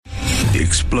The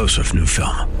explosive new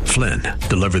film, Flynn,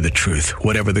 deliver the truth,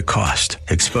 whatever the cost.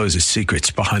 Exposes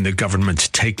secrets behind the government's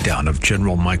takedown of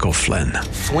General Michael Flynn.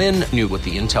 Flynn knew what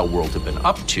the intel world had been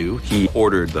up to. He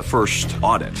ordered the first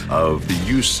audit of the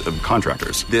use of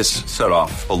contractors. This set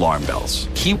off alarm bells.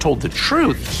 He told the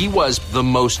truth. He was the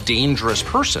most dangerous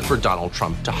person for Donald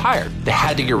Trump to hire. They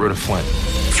had to get rid of Flynn.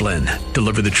 Flynn,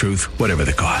 deliver the truth, whatever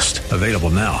the cost. Available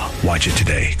now. Watch it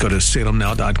today. Go to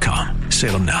salemnow.com.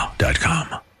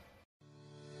 salemnow.com.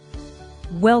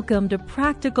 Welcome to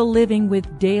Practical Living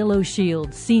with Dale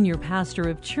O'Shields, Senior Pastor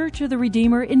of Church of the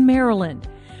Redeemer in Maryland.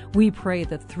 We pray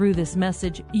that through this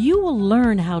message, you will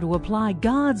learn how to apply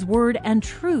God's Word and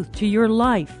truth to your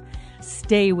life.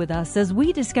 Stay with us as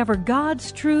we discover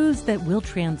God's truths that will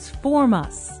transform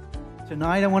us.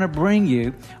 Tonight I want to bring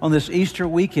you on this Easter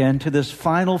weekend to this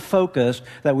final focus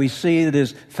that we see that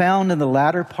is found in the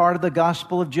latter part of the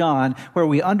Gospel of John, where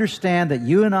we understand that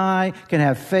you and I can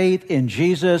have faith in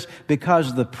Jesus because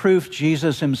of the proof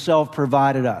Jesus himself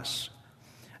provided us.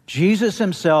 Jesus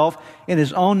himself, in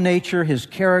his own nature, his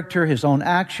character, his own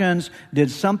actions, did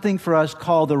something for us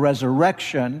called the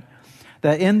resurrection,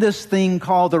 that in this thing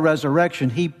called the resurrection,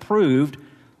 he proved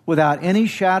without any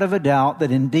shadow of a doubt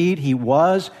that indeed he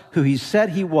was who he said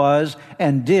he was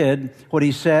and did what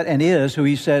he said and is who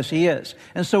he says he is.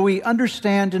 And so we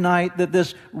understand tonight that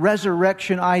this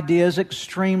resurrection idea is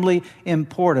extremely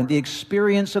important. The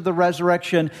experience of the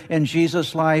resurrection in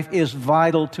Jesus' life is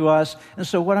vital to us. And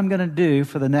so what I'm going to do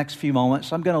for the next few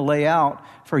moments, I'm going to lay out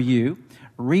for you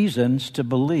reasons to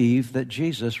believe that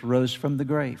Jesus rose from the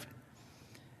grave.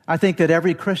 I think that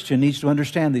every Christian needs to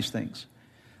understand these things.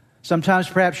 Sometimes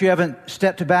perhaps you haven't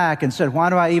stepped back and said, why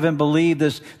do I even believe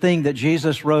this thing that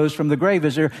Jesus rose from the grave?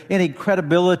 Is there any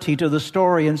credibility to the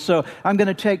story? And so I'm going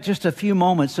to take just a few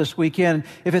moments this weekend.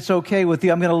 If it's okay with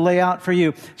you, I'm going to lay out for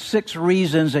you 6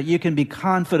 reasons that you can be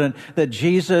confident that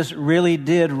Jesus really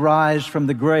did rise from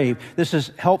the grave. This is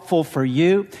helpful for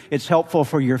you. It's helpful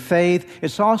for your faith.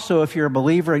 It's also, if you're a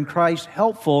believer in Christ,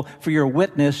 helpful for your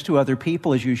witness to other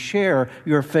people as you share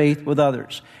your faith with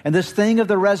others. And this thing of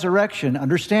the resurrection,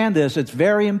 understand this, it's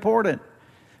very important.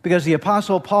 Because the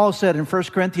Apostle Paul said in 1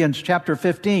 Corinthians chapter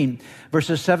 15,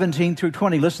 verses 17 through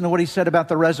 20, listen to what he said about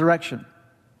the resurrection.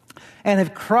 And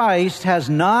if Christ has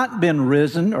not been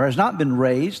risen or has not been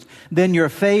raised, then your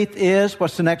faith is,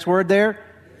 what's the next word there?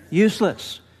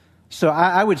 Useless. So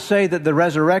I would say that the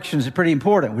resurrection is pretty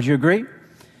important. Would you agree?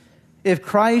 If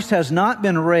Christ has not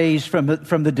been raised from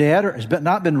the dead or has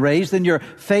not been raised, then your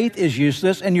faith is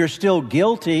useless and you're still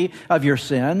guilty of your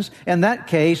sins. In that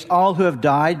case, all who have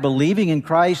died believing in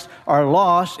Christ are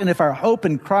lost. And if our hope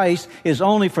in Christ is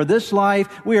only for this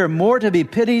life, we are more to be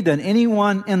pitied than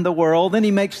anyone in the world. Then he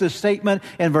makes this statement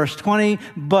in verse 20,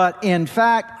 but in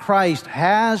fact, Christ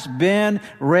has been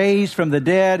raised from the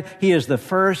dead. He is the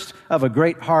first of a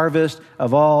great harvest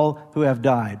of all who have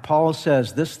died. Paul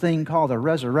says this thing called a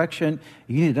resurrection,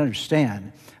 you need to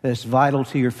understand that it's vital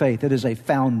to your faith. It is a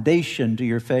foundation to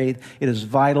your faith. It is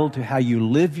vital to how you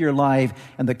live your life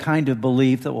and the kind of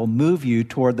belief that will move you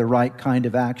toward the right kind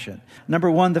of action. Number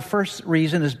 1, the first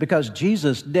reason is because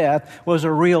Jesus' death was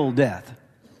a real death.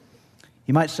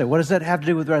 You might say, what does that have to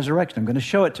do with resurrection? I'm going to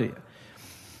show it to you.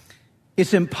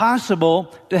 It's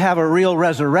impossible to have a real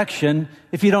resurrection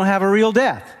if you don't have a real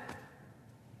death.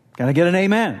 Can I get an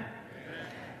amen?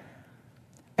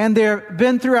 And there have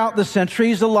been throughout the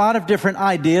centuries a lot of different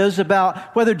ideas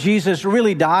about whether Jesus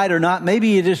really died or not.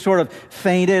 Maybe he just sort of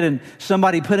fainted and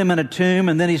somebody put him in a tomb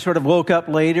and then he sort of woke up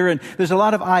later. And there's a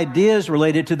lot of ideas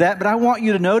related to that. But I want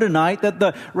you to know tonight that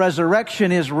the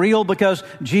resurrection is real because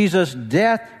Jesus'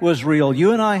 death was real.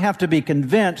 You and I have to be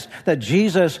convinced that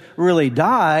Jesus really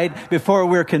died before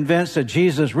we're convinced that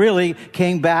Jesus really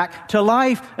came back to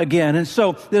life again. And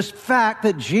so this fact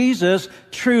that Jesus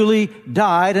truly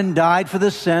died and died for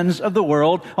the sins of the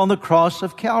world on the cross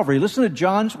of Calvary. Listen to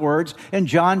John's words in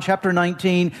John chapter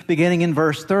 19, beginning in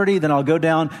verse 30. Then I'll go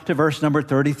down to verse number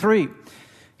 33.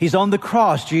 He's on the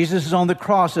cross. Jesus is on the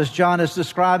cross as John is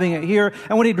describing it here.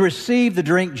 And when he'd received the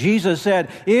drink, Jesus said,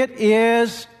 "It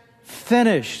is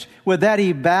finished." With that,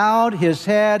 he bowed his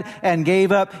head and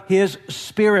gave up his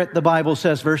spirit, the Bible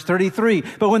says, verse 33.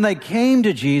 But when they came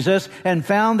to Jesus and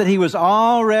found that he was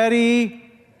already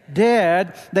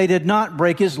dead, they did not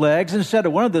break his legs. Instead,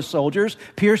 one of the soldiers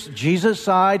pierced Jesus'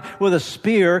 side with a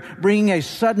spear, bringing a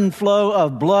sudden flow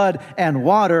of blood and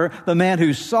water. The man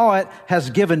who saw it has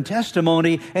given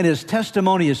testimony, and his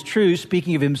testimony is true.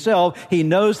 Speaking of himself, he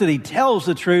knows that he tells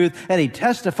the truth, and he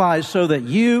testifies so that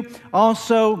you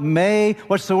also may,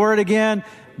 what's the word again?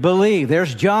 believe.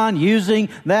 There's John using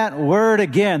that word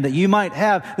again, that you might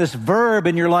have this verb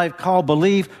in your life called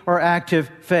belief or active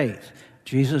faith.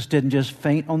 Jesus didn't just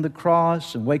faint on the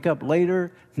cross and wake up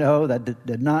later. No,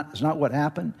 that's not what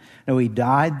happened. No, he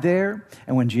died there.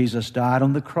 And when Jesus died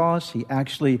on the cross, he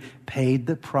actually paid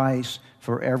the price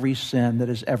for every sin that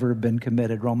has ever been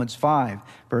committed. Romans 5,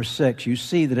 verse 6, you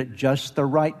see that at just the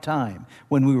right time,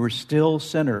 when we were still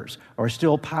sinners or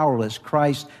still powerless,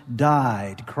 Christ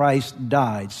died. Christ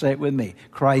died. Say it with me.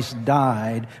 Christ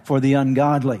died for the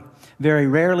ungodly. Very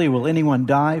rarely will anyone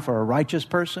die for a righteous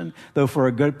person, though for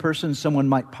a good person someone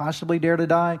might possibly dare to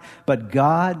die. But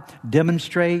God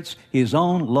demonstrates his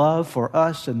own love for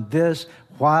us in this: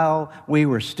 while we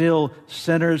were still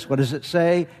sinners, what does it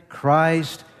say?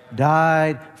 Christ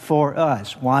died for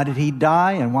us. Why did he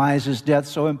die, and why is his death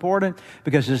so important?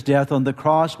 Because his death on the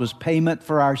cross was payment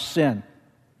for our sin.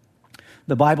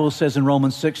 The Bible says in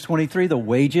Romans 6:23, the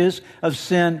wages of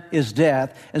sin is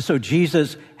death. And so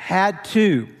Jesus had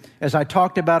to, as I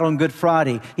talked about on Good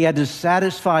Friday, he had to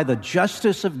satisfy the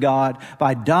justice of God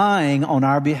by dying on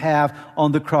our behalf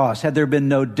on the cross. Had there been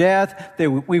no death,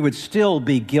 we would still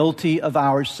be guilty of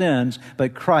our sins,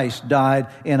 but Christ died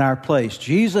in our place.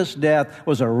 Jesus' death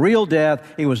was a real death.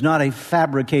 It was not a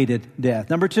fabricated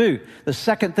death. Number two, the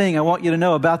second thing I want you to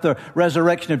know about the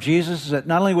resurrection of Jesus is that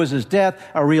not only was his death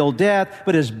a real death,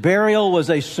 but his burial was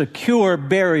a secure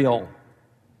burial.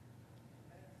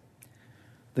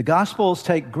 The Gospels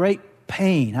take great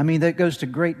pain. that goes to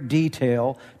great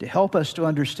detail to help us to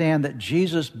understand that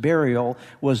Jesus' burial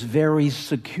was very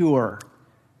secure.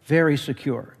 Very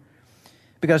secure.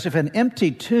 Because if an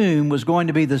empty tomb was going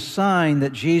to be the sign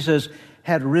that Jesus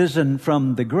had risen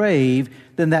from the grave,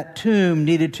 then that tomb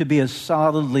needed to be a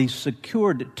solidly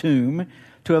secured tomb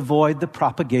to avoid the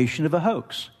propagation of a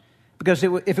hoax. Because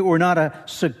if it were not a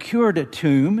secured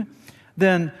tomb,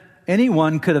 then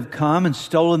anyone could have come and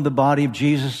stolen the body of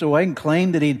Jesus away and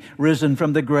claimed that he'd risen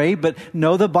from the grave. But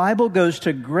no, the Bible goes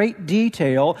to great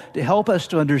detail to help us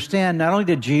to understand not only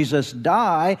did Jesus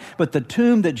die, but the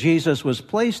tomb that Jesus was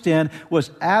placed in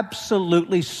was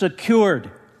absolutely secured.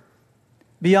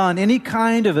 Beyond any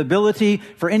kind of ability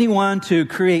for anyone to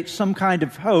create some kind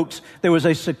of hoax, there was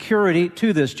a security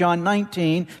to this. John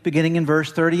 19, beginning in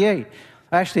verse 38.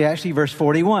 Actually, verse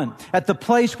 41. At the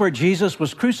place where Jesus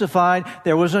was crucified,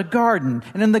 there was a garden,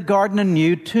 and in the garden a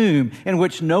new tomb in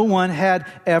which no one had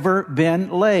ever been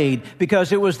laid,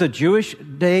 because it was the Jewish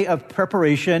day of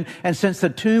preparation, and since the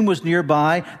tomb was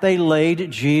nearby, they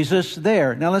laid Jesus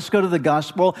there. Now let's go to the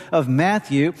Gospel of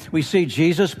Matthew. We see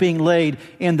Jesus being laid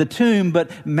in the tomb, but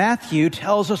Matthew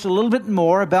tells us a little bit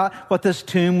more about what this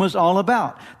tomb was all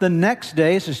about. The next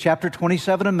day, this is chapter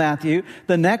 27 of Matthew,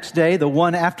 the next day, the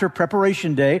one after preparation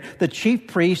day, the chief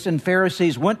priests and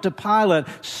Pharisees went to Pilate.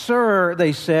 Sir,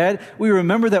 they said, we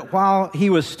remember that while he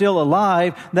was still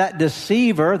alive, that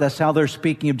deceiver, that's how they're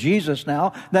speaking of Jesus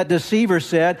now, that deceiver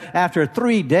said, after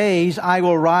 3 days I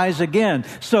will rise again.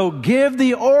 So give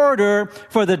the order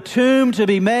for the tomb to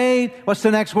be made, what's the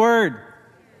next word?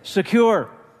 Secure.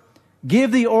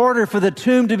 Give the order for the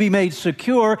tomb to be made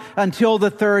secure until the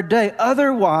third day.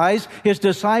 Otherwise, his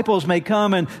disciples may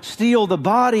come and steal the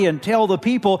body and tell the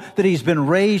people that he's been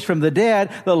raised from the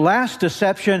dead. The last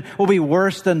deception will be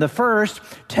worse than the first.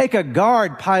 Take a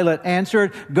guard, Pilate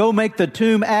answered. Go make the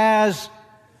tomb as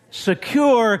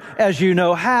secure as you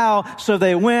know how. So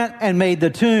they went and made the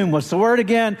tomb. What's the word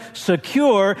again?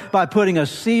 Secure, by putting a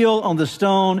seal on the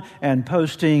stone and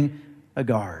posting a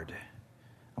guard.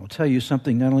 I'll tell you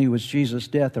something, not only was Jesus'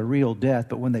 death a real death,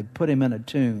 but when they put him in a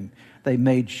tomb, they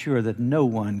made sure that no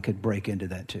one could break into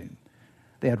that tomb.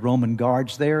 They had Roman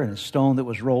guards there and a stone that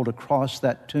was rolled across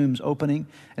that tomb's opening,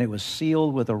 and it was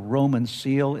sealed with a Roman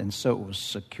seal, and so it was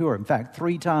secure. In fact,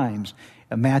 3 times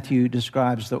Matthew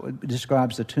describes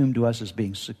the tomb to us as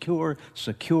being secure,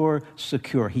 secure,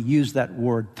 secure. He used that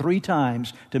word 3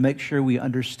 times to make sure we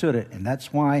understood it, and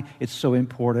that's why it's so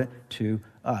important to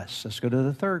us. Let's go to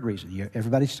the third reason.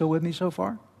 Everybody still with me so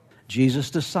far?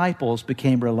 Jesus' disciples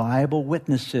became reliable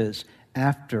witnesses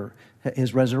after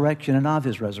his resurrection and of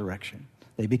his resurrection.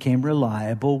 They became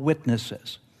reliable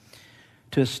witnesses.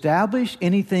 To establish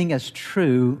anything as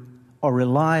true or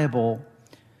reliable,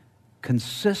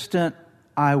 consistent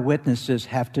eyewitnesses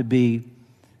have to be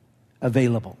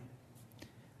available.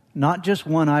 Not just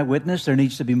one eyewitness, there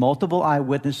needs to be multiple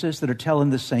eyewitnesses that are telling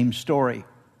the same story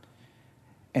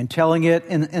and telling it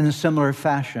in a similar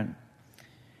fashion.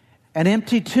 An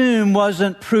empty tomb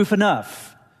wasn't proof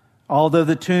enough. Although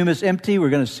the tomb is empty, we're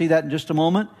going to see that in just a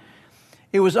moment.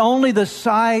 It was only the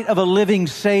sight of a living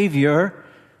Savior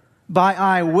by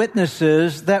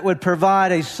eyewitnesses that would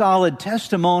provide a solid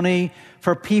testimony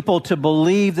for people to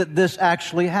believe that this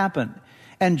actually happened.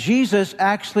 And Jesus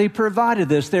actually provided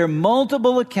this. There are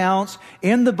multiple accounts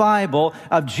in the Bible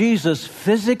of Jesus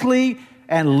physically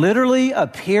and literally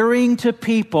appearing to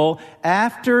people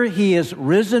after he is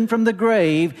risen from the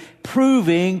grave,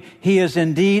 proving he is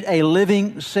indeed a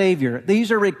living Savior.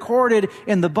 These are recorded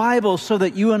in the Bible so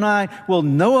that you and I will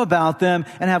know about them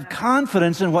and have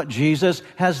confidence in what Jesus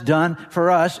has done for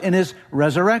us in his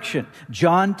resurrection.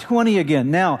 John 20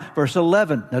 again. Now, verse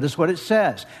 11, notice what it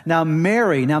says. Now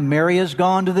Mary has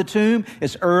gone to the tomb.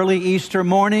 It's early Easter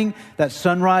morning, that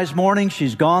sunrise morning.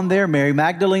 She's gone there. Mary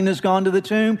Magdalene has gone to the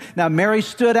tomb. Now Mary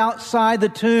stood outside the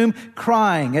tomb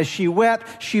crying. As she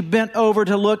wept, she bent over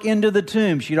to look into the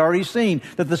tomb. She'd already seen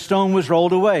that the stone was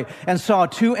rolled away and saw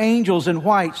two angels in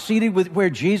white seated with where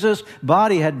Jesus'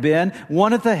 body had been,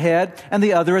 one at the head and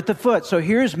the other at the foot. So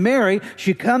here's Mary.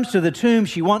 She comes to the tomb.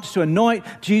 She wants to anoint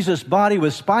Jesus' body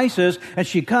with spices, and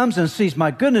she comes and sees,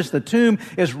 my goodness, the tomb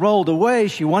is rolled away.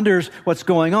 She wonders what's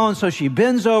going on. So she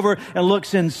bends over and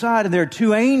looks inside, and there are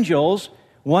two angels,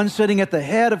 one sitting at the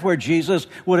head of where Jesus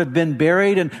would have been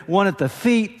buried and one at the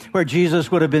feet where Jesus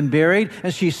would have been buried.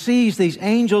 And she sees these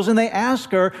angels and they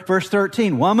ask her, verse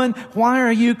 13, woman, why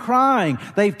are you crying?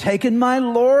 They've taken my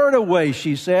Lord away,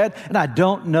 she said, and I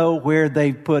don't know where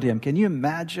they've put him. Can you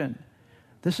imagine?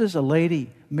 This is a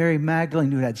lady, Mary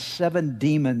Magdalene, who had 7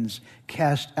 demons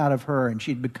cast out of her, and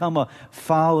she'd become a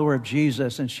follower of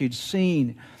Jesus, and she'd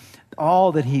seen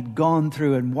all that he'd gone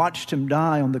through and watched him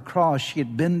die on the cross. She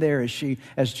had been there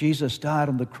as Jesus died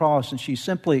on the cross, and she's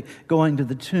simply going to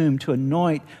the tomb to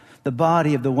anoint the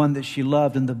body of the one that she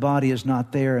loved, and the body is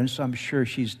not there, and so I'm sure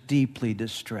she's deeply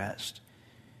distressed.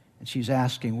 And she's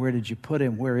asking, where did you put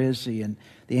him? Where is he? And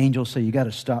the angels say, you got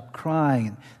to stop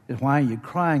crying. And why are you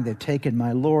crying? They've taken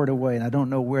my Lord away, and I don't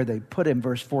know where they put him.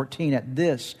 Verse 14, at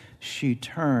this she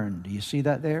turned. Do you see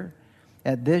that there?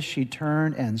 At this she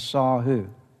turned and saw who?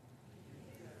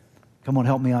 Come on,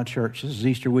 help me out, church. This is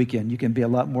Easter weekend. You can be a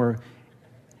lot more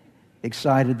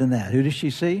excited than that. Who does she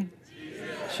see?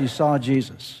 Jesus. She saw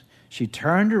Jesus. She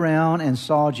turned around and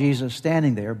saw Jesus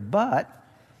standing there, but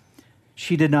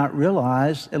she did not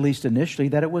realize, at least initially,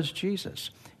 that it was Jesus.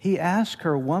 He asked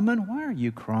her, woman, why are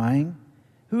you crying?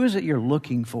 Who is it you're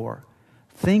looking for?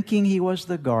 Thinking he was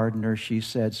the gardener, she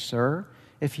said, sir,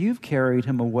 if you've carried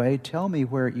him away, tell me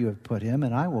where you have put him,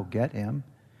 and I will get him.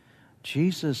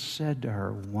 Jesus said to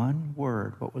her one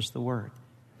word. What was the word?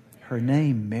 Her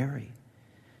name, Mary.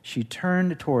 She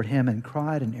turned toward him and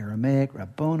cried in Aramaic,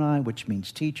 Rabboni, which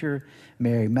means teacher.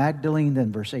 Mary Magdalene,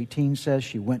 then verse 18 says,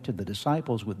 she went to the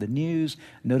disciples with the news.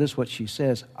 Notice what she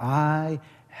says, I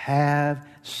have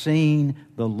seen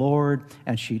the Lord.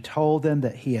 And she told them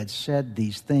that he had said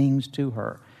these things to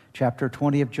her. Chapter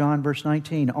 20 of John, verse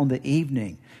 19, on the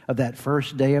evening of that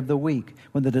first day of the week,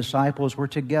 when the disciples were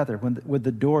together, with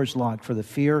the doors locked for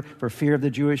fear of the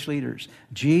Jewish leaders,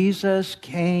 Jesus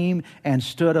came and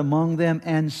stood among them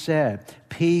and said,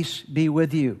 peace be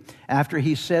with you. After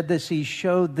he said this, he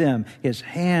showed them his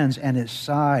hands and his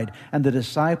side, and the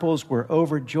disciples were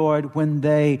overjoyed when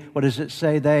they, what does it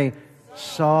say? They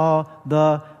saw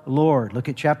the Lord. Look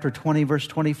at chapter 20, verse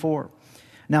 24.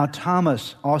 Now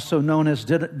Thomas, also known as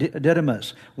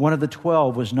Didymus, one of the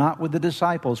 12, was not with the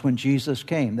disciples when Jesus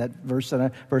came. That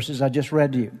verses I just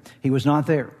read to you. He was not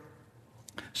there.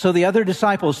 So the other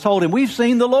disciples told him, we've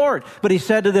seen the Lord. But he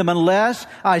said to them, unless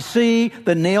I see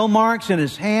the nail marks in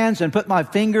his hands and put my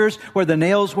fingers where the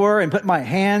nails were and put my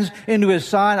hands into his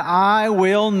side, I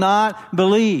will not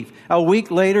believe. A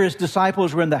week later, his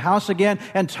disciples were in the house again,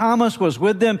 and Thomas was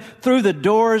with them. Through the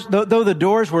doors, though the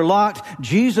doors were locked,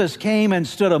 Jesus came and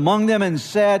stood among them and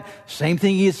said, same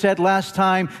thing he had said last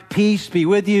time, peace be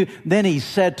with you. Then he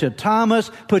said to Thomas,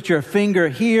 put your finger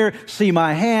here, see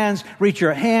my hands, reach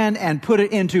your hand and put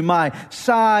it into my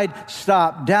side.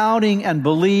 Stop doubting and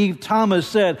believe. Thomas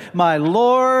said, my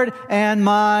Lord and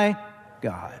my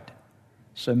God.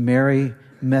 So Mary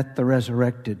met the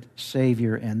resurrected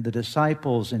Savior, and the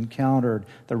disciples encountered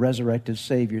the resurrected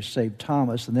Savior, saved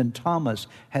Thomas, and then Thomas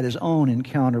had his own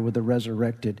encounter with the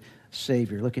resurrected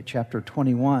Savior. Look at chapter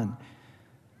 21.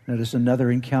 Notice another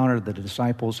encounter the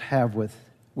disciples have with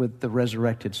the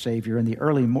resurrected Savior. In the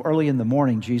early in the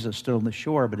morning, Jesus stood on the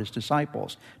shore, but his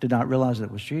disciples did not realize that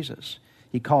it was Jesus.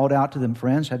 He called out to them,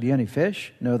 friends, have you any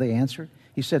fish? No, they answered.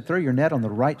 He said, throw your net on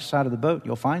the right side of the boat.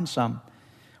 You'll find some.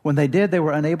 When they did, they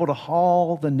were unable to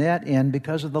haul the net in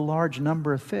because of the large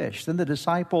number of fish. Then the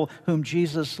disciple whom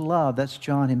Jesus loved, that's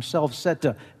John himself, said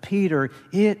to Peter,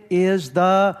 it is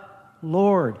the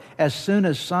Lord. As soon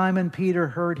as Simon Peter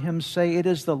heard him say, it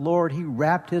is the Lord, he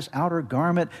wrapped his outer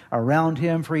garment around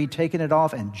him, for he'd taken it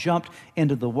off, and jumped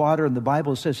into the water. And the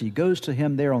Bible says he goes to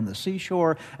him there on the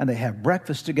seashore, and they have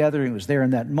breakfast together. It was there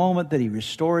in that moment that he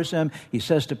restores him. He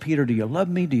says to Peter, do you love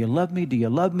me? Do you love me? Do you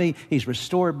love me? He's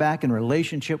restored back in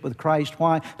relationship with Christ.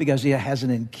 Why? Because he has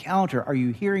an encounter. Are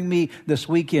you hearing me this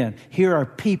weekend? Here are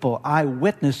people,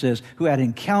 eyewitnesses, who had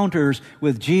encounters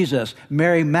with Jesus.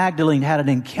 Mary Magdalene had an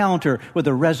encounter with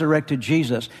the resurrected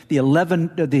Jesus.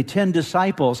 The 10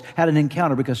 disciples had an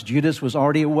encounter because Judas was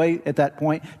already away at that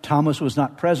point. Thomas was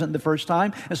not present the first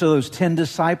time. And so those 10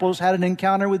 disciples had an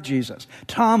encounter with Jesus.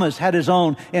 Thomas had his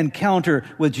own encounter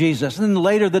with Jesus. And then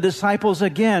later the disciples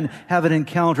again have an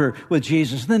encounter with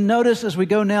Jesus. And then notice as we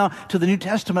go now to the New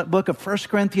Testament book of 1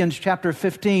 Corinthians chapter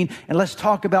 15, and let's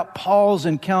talk about Paul's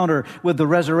encounter with the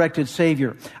resurrected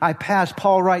Savior.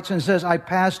 Paul writes and says, I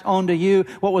passed on to you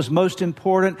what was most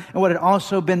important and what had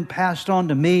also been passed on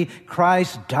to me.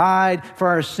 Christ died for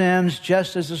our sins,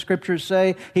 just as the scriptures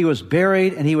say. He was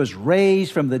buried and he was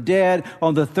raised from the dead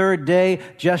on the third day,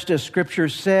 just as scripture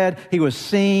said. He was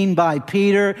seen by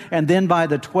Peter and then by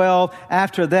the 12.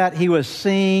 After that, he was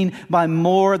seen by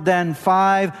more than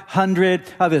 500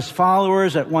 of his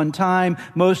followers at one time,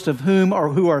 most of whom are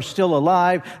who are still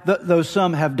alive, though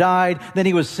some have died. Then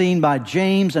he was seen by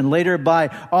James and later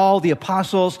by all the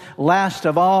apostles. Last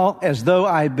of all, as though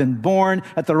I had been born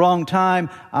at the wrong time,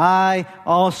 I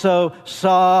also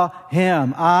saw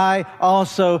him. I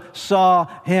also saw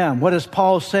him. What is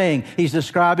Paul saying? He's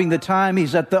describing the time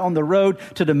he's on the road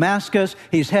to Damascus.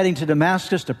 He's heading to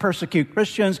Damascus to persecute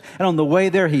Christians. And on the way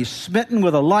there, he's smitten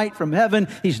with a light from heaven.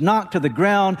 He's knocked to the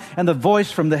ground. And the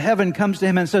voice from the heaven comes to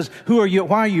him and says, who are you?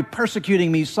 Why are you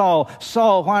persecuting me, Saul?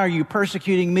 Saul, why are you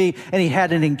persecuting me? And he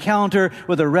had an encounter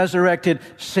with a resurrected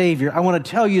Savior. I want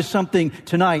to tell you something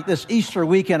tonight, this Easter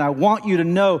weekend. I want you to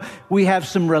know we have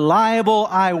some reliable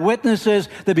eyewitnesses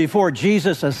that before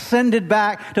Jesus ascended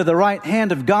back to the right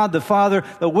hand of God the Father,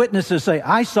 the witnesses say,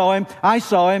 I saw him, I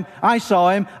saw him, I saw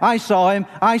him, I saw him,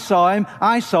 I saw him,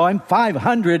 I saw him.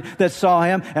 500 that saw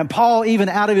him. And Paul, even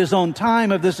out of his own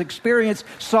time of this experience,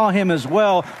 saw him as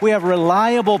well. We have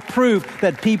reliable proof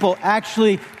that people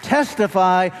actually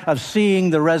testify of seeing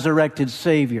the resurrected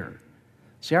Savior.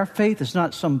 See, our faith is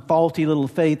not some faulty little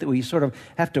faith that we sort of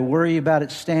have to worry about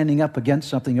it standing up against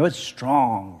something. No, it's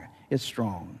strong. It's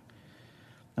strong.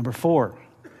 Number 4.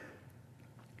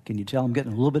 Can you tell I'm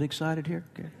getting a little bit excited here?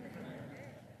 Okay.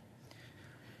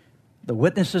 The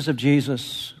witnesses of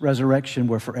Jesus' resurrection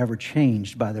were forever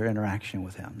changed by their interaction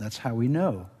with him. That's how we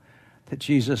know that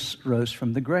Jesus rose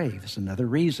from the grave. It's another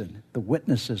reason. The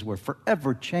witnesses were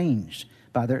forever changed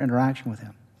by their interaction with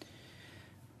him.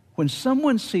 When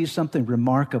someone sees something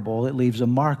remarkable, it leaves a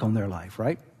mark on their life,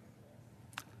 right?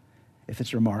 If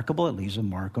it's remarkable, it leaves a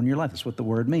mark on your life. That's what the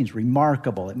word means,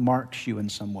 remarkable. It marks you in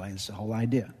some way. It's the whole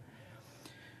idea.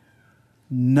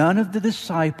 None of the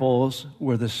disciples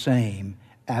were the same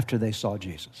after they saw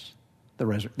Jesus.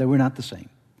 They were not the same.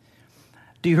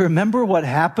 Do you remember what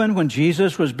happened when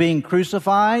Jesus was being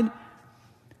crucified?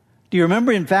 Do you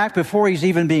remember, in fact, before he's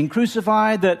even being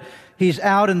crucified, that he's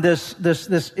out in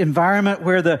this environment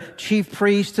where the chief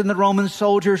priests and the Roman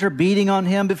soldiers are beating on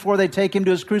him before they take him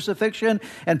to his crucifixion.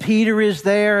 And Peter is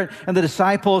there, and the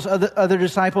disciples, other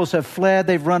disciples have fled.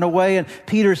 They've run away, and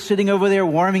Peter's sitting over there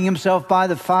warming himself by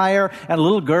the fire. And a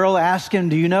little girl asks him,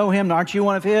 do you know him? Aren't you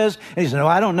one of his? And he said, no,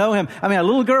 I don't know him. I mean, a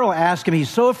little girl asked him.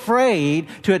 He's so afraid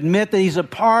to admit that he's a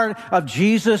part of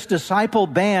Jesus' disciple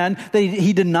band that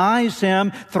he denies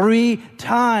him 3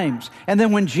 times. And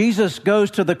then when Jesus goes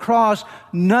to the cross,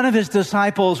 none of his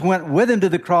disciples went with him to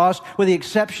the cross, with the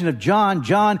exception of John.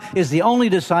 John is the only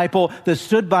disciple that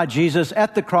stood by Jesus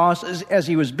at the cross as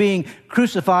he was being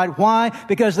crucified. Why?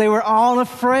 Because they were all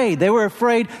afraid. They were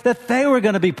afraid that they were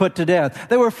going to be put to death.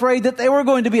 They were afraid that they were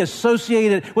going to be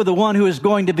associated with the one who is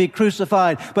going to be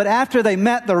crucified. But after they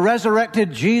met the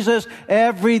resurrected Jesus,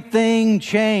 everything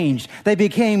changed. They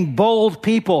became bold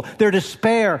people. Their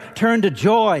despair turned to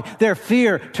joy. Their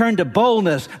fear turned to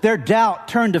boldness. Their doubt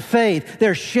turned to faith.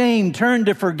 Their shame turned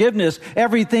to forgiveness.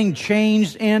 Everything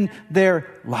changed in their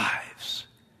lives.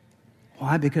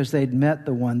 Why? Because they'd met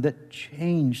the one that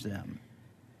changed them.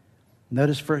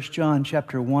 Notice 1 John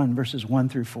chapter 1, verses 1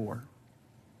 through 4.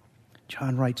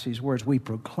 John writes these words, we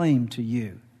proclaim to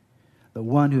you the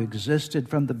one who existed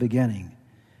from the beginning,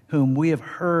 whom we have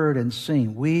heard and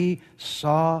seen. We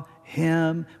saw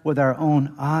him with our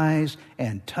own eyes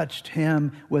and touched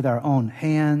him with our own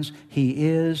hands. He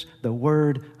is the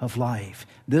word of life.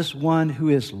 This one who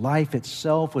is life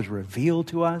itself was revealed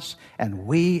to us, and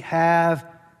we have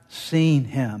seen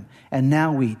him. And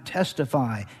now we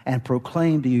testify and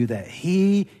proclaim to you that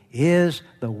he is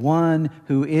the one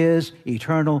who is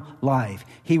eternal life.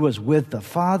 He was with the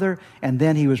Father, and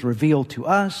then he was revealed to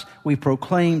us. We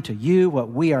proclaim to you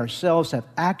what we ourselves have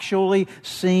actually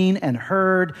seen and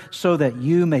heard, so that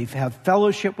you may have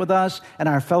fellowship with us, and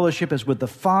our fellowship is with the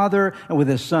Father and with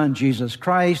his Son, Jesus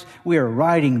Christ. We are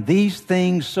writing these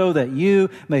things so that you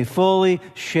may fully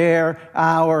share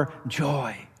our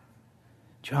joy.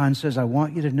 John says, I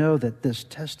want you to know that this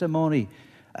testimony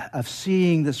of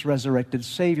seeing this resurrected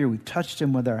Savior, we touched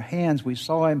him with our hands, we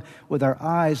saw him with our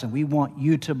eyes, and we want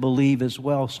you to believe as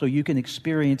well, so you can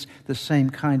experience the same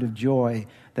kind of joy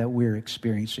that we're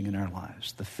experiencing in our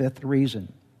lives. The fifth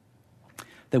reason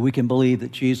that we can believe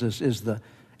that Jesus is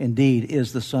indeed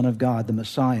the Son of God, the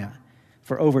Messiah.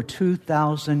 For over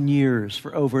 2,000 years,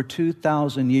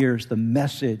 the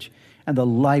message and the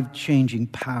life-changing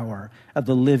power of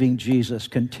the living Jesus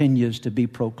continues to be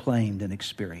proclaimed and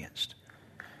experienced.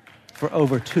 For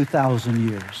over 2,000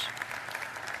 years.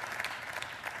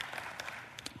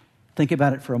 Think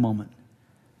about it for a moment.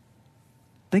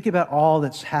 Think about all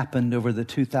that's happened over the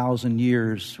 2,000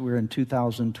 years. We're in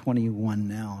 2021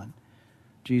 now, and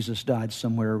Jesus died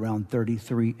somewhere around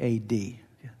 33 A.D.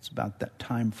 It's about that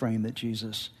time frame that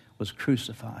Jesus was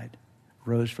crucified,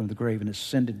 rose from the grave, and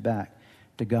ascended back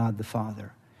to God the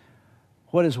Father.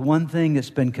 What is one thing that's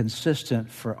been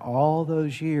consistent for all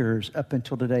those years up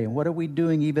until today? And what are we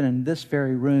doing even in this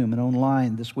very room and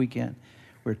online this weekend?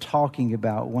 We're talking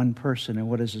about one person, and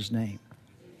what is his name?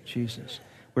 Jesus.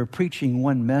 We're preaching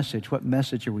one message. What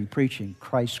message are we preaching?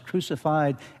 Christ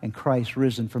crucified and Christ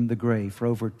risen from the grave. For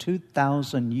over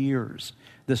 2,000 years,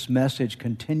 this message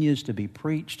continues to be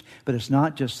preached, but it's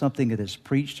not just something that is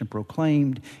preached and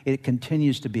proclaimed. It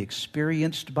continues to be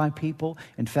experienced by people.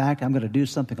 In fact, I'm going to do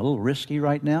something a little risky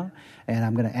right now, and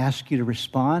I'm going to ask you to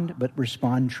respond, but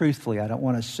respond truthfully. I don't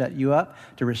want to set you up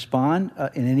to respond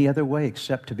in any other way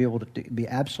except to be able to be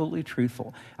absolutely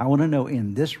truthful. I want to know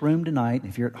in this room tonight,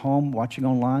 if you're at home, watching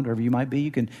online, wherever you might be,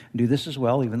 you can do this as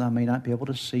well, even though I may not be able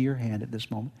to see your hand at this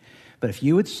moment. But if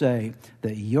you would say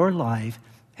that your life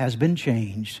has been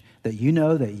changed, that you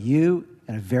know that you,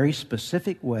 in a very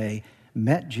specific way,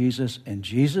 met Jesus, and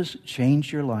Jesus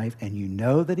changed your life, and you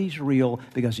know that he's real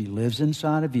because he lives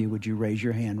inside of you, would you raise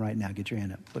your hand right now? Get your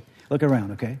hand up. Look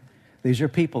around, okay? These are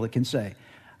people that can say,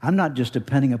 I'm not just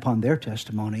depending upon their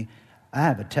testimony, I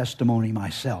have a testimony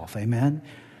myself, amen?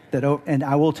 And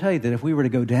I will tell you that if we were to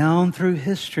go down through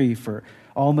history for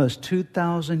almost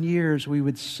 2,000 years, we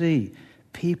would see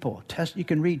people. You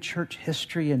can read church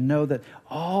history and know that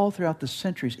all throughout the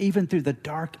centuries, even through the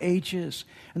dark ages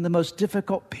and the most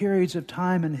difficult periods of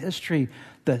time in history,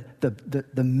 the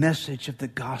message of the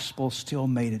gospel still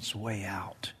made its way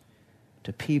out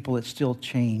to people. It still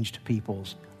changed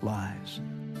people's lives.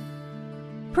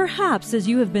 Perhaps as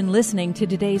you have been listening to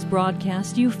today's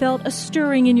broadcast, you felt a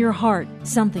stirring in your heart,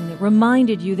 something that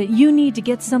reminded you that you need to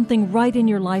get something right in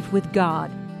your life with God.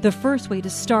 The first way to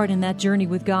start in that journey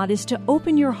with God is to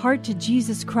open your heart to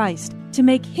Jesus Christ, to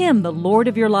make him the Lord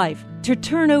of your life, to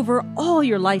turn over all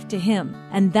your life to him.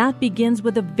 And that begins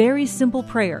with a very simple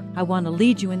prayer. I want to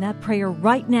lead you in that prayer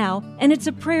right now, and it's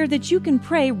a prayer that you can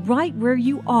pray right where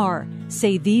you are.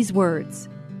 Say these words: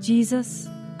 Jesus,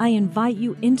 I invite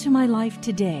you into my life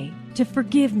today to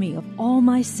forgive me of all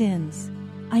my sins.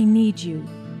 I need you.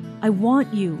 I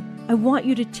want you. I want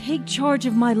you to take charge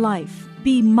of my life.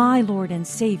 Be my Lord and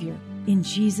Savior, in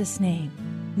Jesus' name.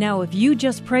 Now, if you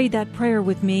just prayed that prayer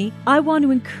with me, I want to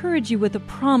encourage you with a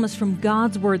promise from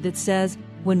God's Word that says,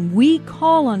 when we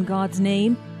call on God's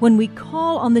name, when we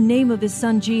call on the name of His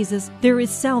Son Jesus, there is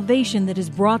salvation that is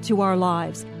brought to our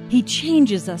lives. He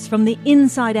changes us from the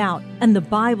inside out. And the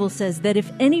Bible says that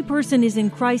if any person is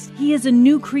in Christ, he is a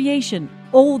new creation.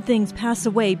 Old things pass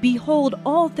away. Behold,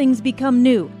 all things become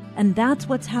new. And that's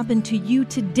what's happened to you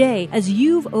today as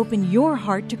you've opened your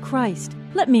heart to Christ.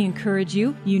 Let me encourage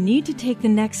you. You need to take the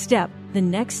next step. The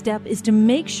next step is to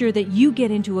make sure that you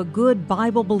get into a good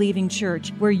Bible-believing church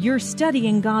where you're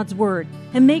studying God's Word.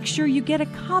 And make sure you get a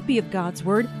copy of God's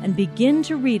Word and begin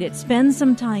to read it. Spend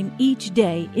some time each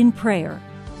day in prayer.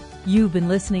 You've been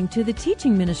listening to the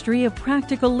teaching ministry of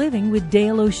Practical Living with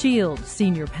Dale O'Shield,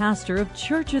 Senior Pastor of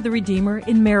Church of the Redeemer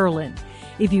in Maryland.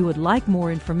 If you would like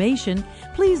more information,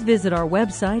 please visit our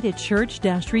website at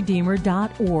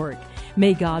church-redeemer.org.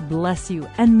 May God bless you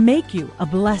and make you a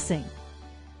blessing.